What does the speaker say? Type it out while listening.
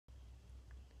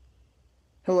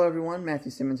Hello everyone, Matthew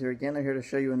Simmons here again. I'm here to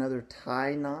show you another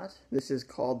tie knot. This is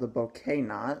called the bouquet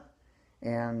knot,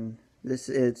 and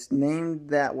it's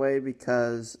named that way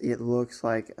because it looks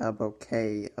like a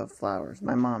bouquet of flowers.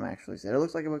 My mom actually said it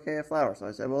looks like a bouquet of flowers, so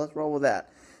I said, well, let's roll with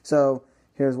that. So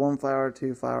here's one flower,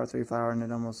 two flower, three flower, and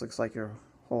it almost looks like you're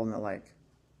holding it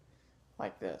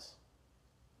like this.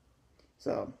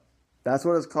 So that's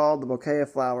what it's called, the bouquet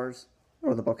of flowers,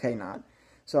 or the bouquet knot.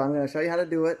 So I'm going to show you how to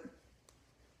do it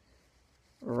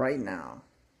right now.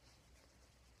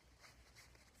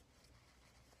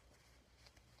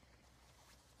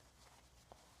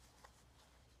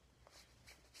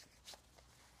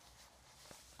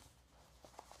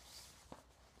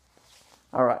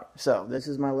 Alright, so this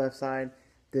is my left side,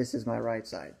 this is my right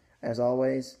side. As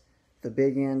always, the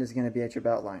big end is going to be at your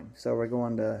belt line. So we're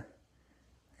going to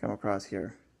come across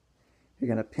here. You're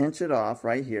going to pinch it off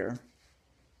right here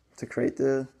to create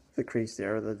the crease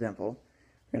there, or the dimple.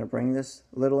 We're going to bring this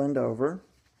little end over.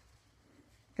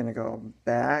 Going to go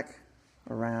back,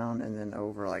 around, and then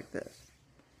over like this.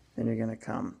 Then you're going to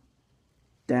come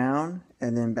down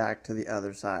and then back to the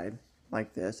other side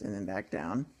like this, and then back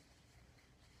down.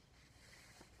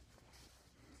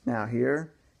 Now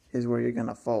here is where you're going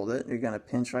to fold it. You're going to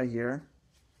pinch right here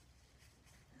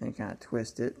and kind of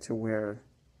twist it to where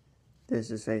this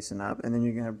is facing up, and then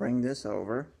you're going to bring this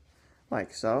over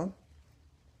like so.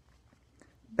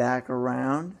 Back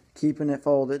around, keeping it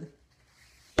folded.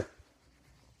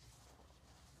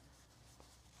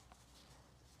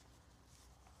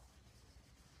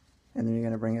 And then you're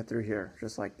going to bring it through here,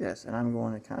 just like this. And I'm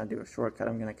going to kind of do a shortcut.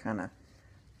 I'm going to kind of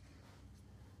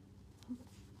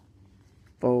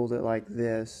fold it like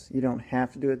this. You don't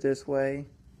have to do it this way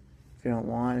if you don't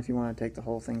want. If you want to take the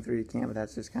whole thing through, you can, but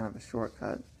that's just kind of a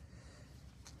shortcut.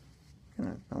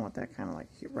 I want that kind of like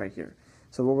right here.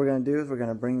 So what we're going to do is we're going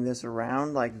to bring this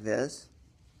around like this.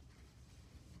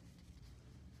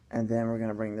 And then we're going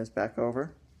to bring this back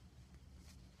over.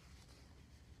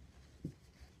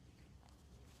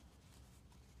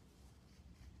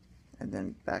 And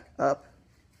then back up.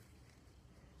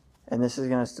 And this is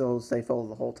going to still stay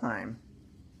folded the whole time.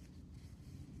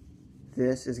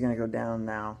 This is going to go down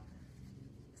now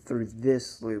through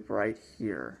this loop right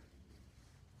here.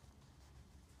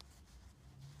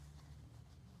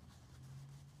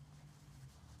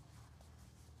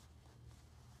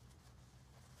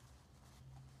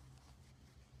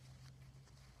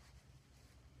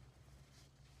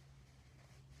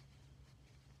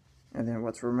 And then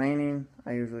what's remaining,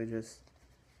 I usually just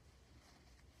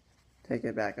take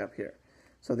it back up here.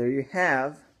 So there you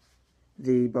have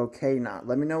the bouquet knot.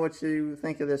 Let me know what you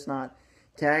think of this knot.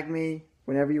 Tag me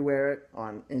whenever you wear it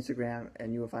on Instagram,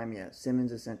 and you will find me at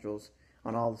Simmons Essentials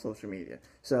on all the social media.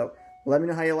 So let me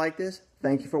know how you like this.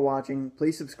 Thank you for watching.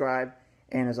 Please subscribe,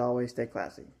 and as always, stay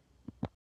classy.